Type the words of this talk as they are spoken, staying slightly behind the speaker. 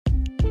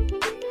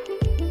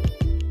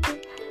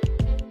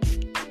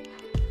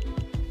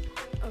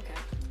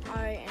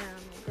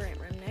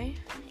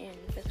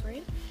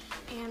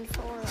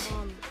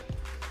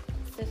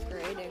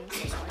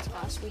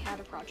we had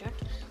a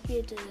project. We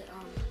had to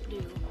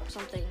do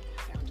something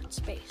found in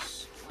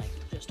space, like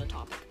just a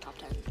topic, top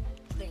 10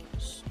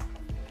 things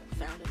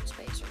found in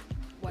space or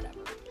whatever.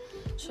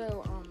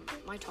 So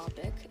my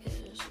topic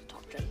is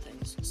top 10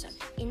 things sent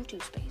into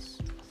space.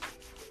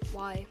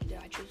 Why did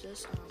I choose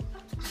this?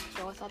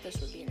 So I thought this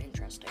would be an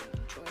interesting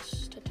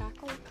choice to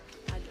tackle.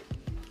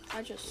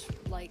 I just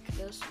like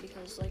this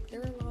because like there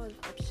are a lot of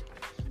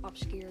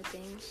obscure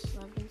things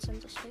that have been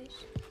sent to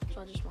space.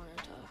 So I just wanted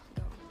to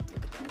go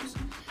look at those.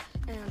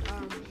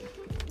 And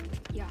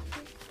yeah.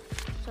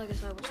 So I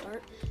guess I will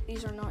start.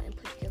 These are not in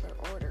particular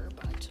order,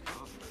 but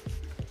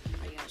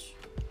I guess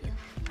yeah.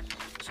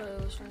 So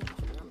starting off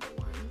with number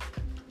 1,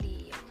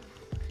 the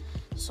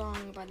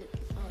song by the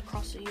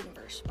Across the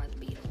Universe by the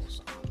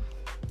Beatles.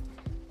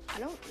 I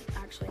don't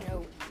actually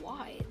know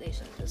why they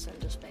sent this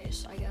into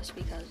space. I guess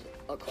because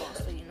across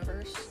the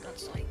universe,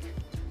 that's like,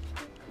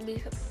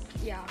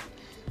 yeah,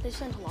 they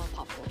sent a lot of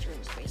pop culture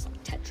into space,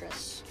 like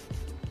Tetris,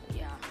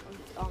 yeah,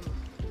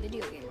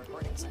 video game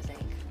recordings, I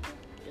think,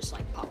 just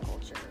like pop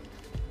culture,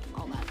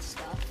 all that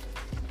stuff.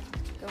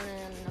 Going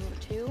in number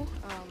 2,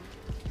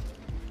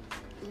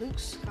 Luke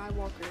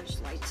Skywalker's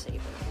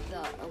lightsaber,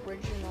 the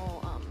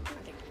original,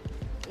 I think,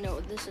 no,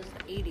 this is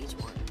the 80s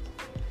one.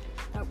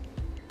 That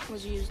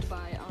was used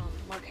by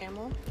Mark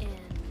Hamill in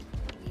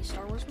the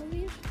Star Wars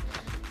movies,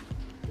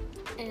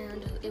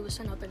 and it was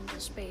sent up into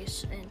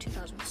space in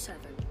 2007,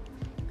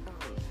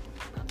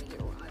 about the year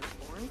I was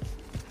born.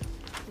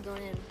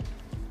 Going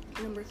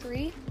in number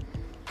 3,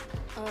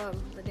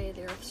 The Day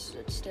the Earth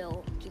Stood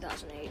Still,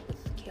 2008,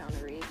 with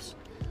Keanu Reeves.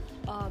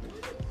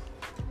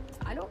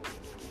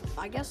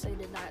 I guess they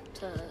did that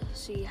to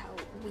see how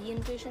we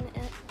envision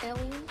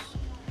aliens.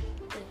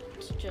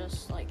 It's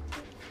just like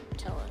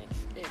telling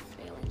if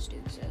aliens do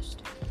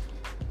exist.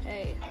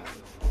 Hey,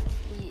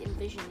 we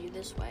envision you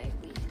this way.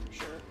 We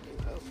sure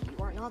do hope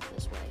you are not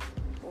this way.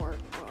 Or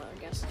I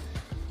guess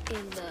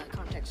in the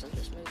context of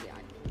this movie,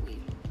 we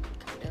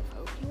kind of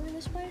hope you were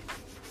this way.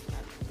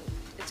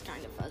 It's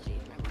kind of fuzzy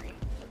memory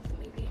of the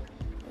movie.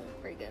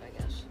 Pretty good,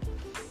 I guess.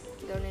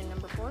 Going in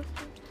number 4,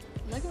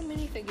 Lego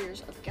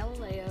minifigures of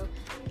Galileo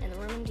and the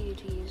Roman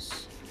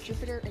deities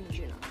Jupiter and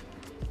Juno.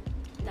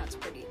 That's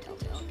pretty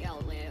telltale.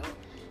 Galileo,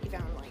 he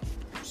found like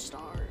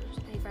stars.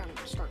 He found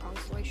star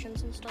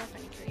constellations and stuff,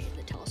 and he created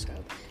the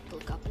telescope to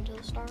look up into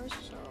the stars.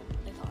 So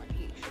they thought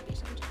he should be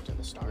sent into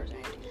the stars.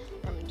 And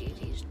Roman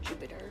deities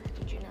Jupiter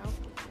and Juno.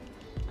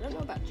 I don't know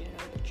about Juno,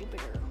 but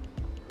Jupiter,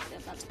 yeah,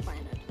 that's a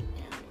planet,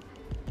 and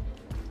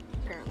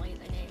apparently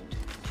they named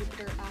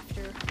Jupiter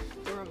after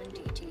the Roman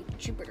deity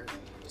Jupiter.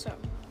 So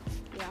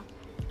yeah.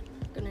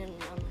 Going in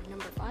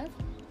number 5,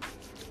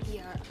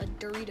 yeah, a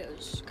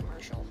Doritos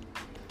commercial.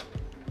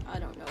 I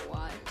don't know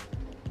why,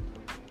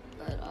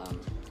 but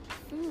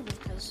food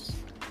has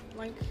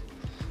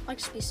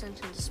likes to be sent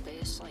into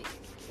space, like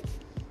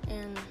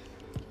in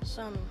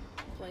some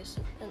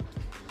places,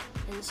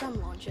 in some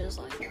launches,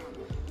 like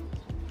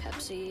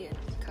Pepsi and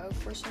Coke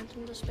were sent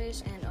into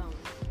space, and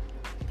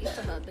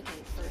Pizza Hut became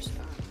the first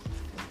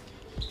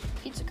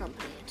pizza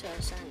company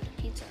to send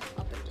pizza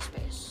up into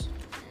space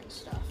and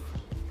stuff.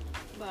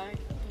 But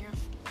yeah,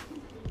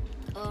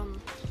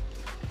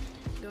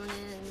 going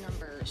in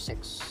number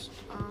 6,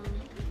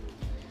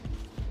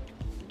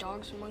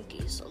 dogs and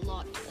monkeys. A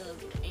lot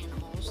of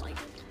animals like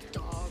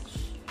dogs,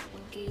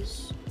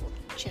 monkeys,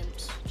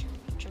 chimps,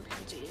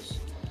 chimpanzees.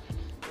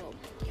 Well,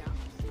 yeah.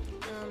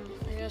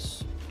 I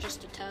guess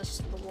just to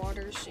test the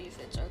water, see if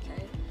it's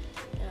okay.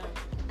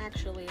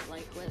 Actually,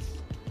 like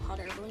with hot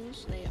air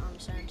balloons, they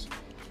sent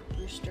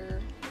rooster,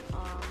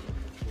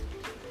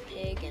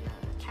 pig, and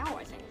a cow,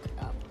 I think,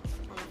 up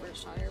on the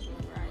first hot air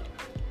balloon ride.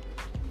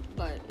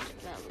 But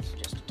that was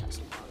just to test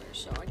the water,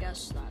 so I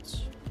guess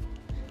that's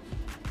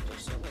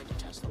just a way to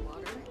test the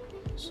water.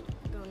 So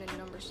going in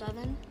number 7,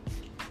 an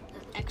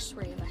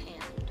X-ray of a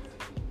hand.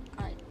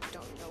 I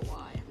don't know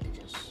why.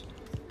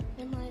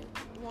 They might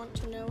want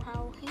to know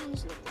how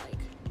hands look like.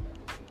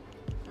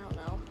 I don't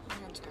know. My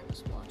hand's kind of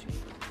splotchy.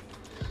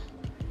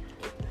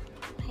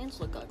 Hands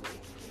look ugly,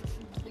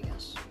 I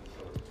guess.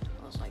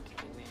 I was like,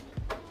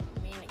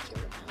 manicure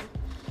them.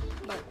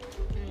 But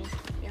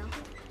yeah.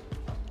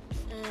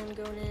 And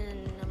going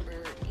in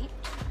number 8,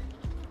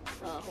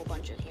 a whole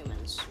bunch of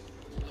humans.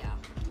 Yeah,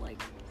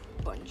 like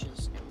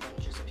bunches and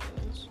bunches of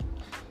humans.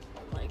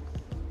 Like,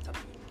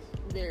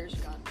 there's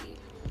got to be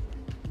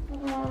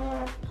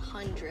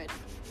 100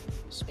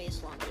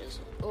 space launches,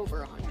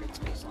 over 100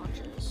 space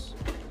launches.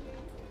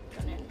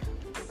 Going in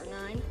number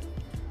 9,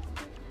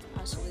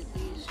 I salute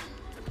these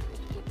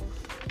people.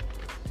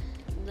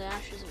 The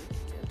Ash is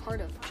a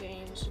part of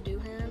James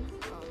Doohan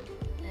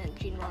and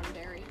Gene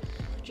Roddenberry.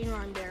 Gene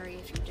Roddenberry,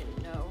 if you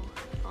didn't know,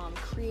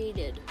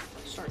 created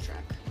Star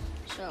Trek.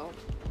 So,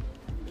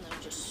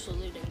 just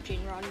saluting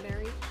Gene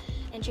Roddenberry.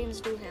 And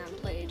James Doohan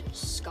played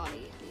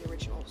Scotty, the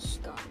original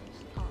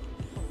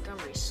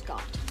Montgomery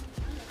Scott.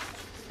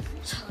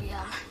 So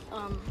yeah,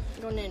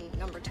 going in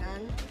number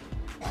 10,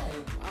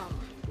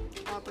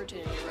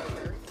 Opportunity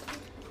Rover.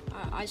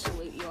 I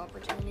salute you,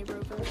 Opportunity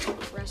Rover.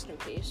 Rest in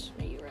peace.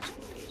 May you rest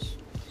in peace.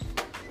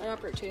 The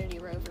Opportunity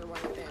rover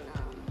went up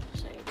in,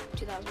 say,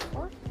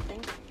 2004, I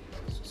think.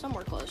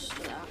 Somewhere close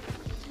to that.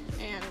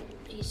 And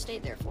he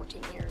stayed there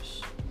 14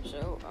 years.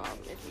 So,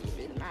 if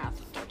you do the math,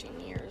 14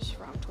 years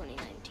from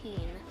 2019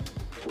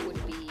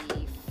 would be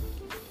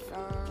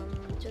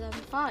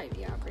 2005.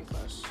 Yeah, pretty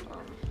close.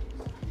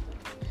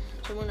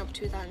 So, went up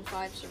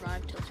 2005,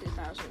 survived till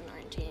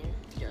 2019.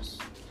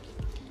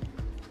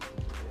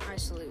 I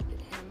saluted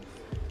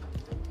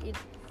him.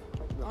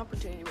 The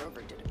Opportunity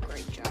rover did a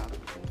great job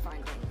in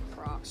finding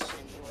rocks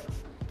and,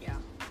 yeah,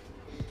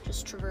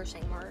 just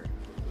traversing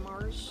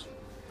Mars.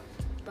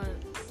 But,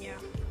 yeah.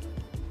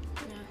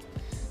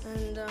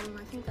 And,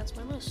 I think that's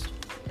my list.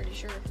 Pretty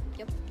sure.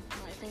 Yep.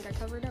 I think I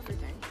covered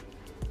everything.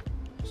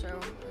 So,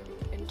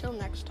 until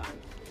next time.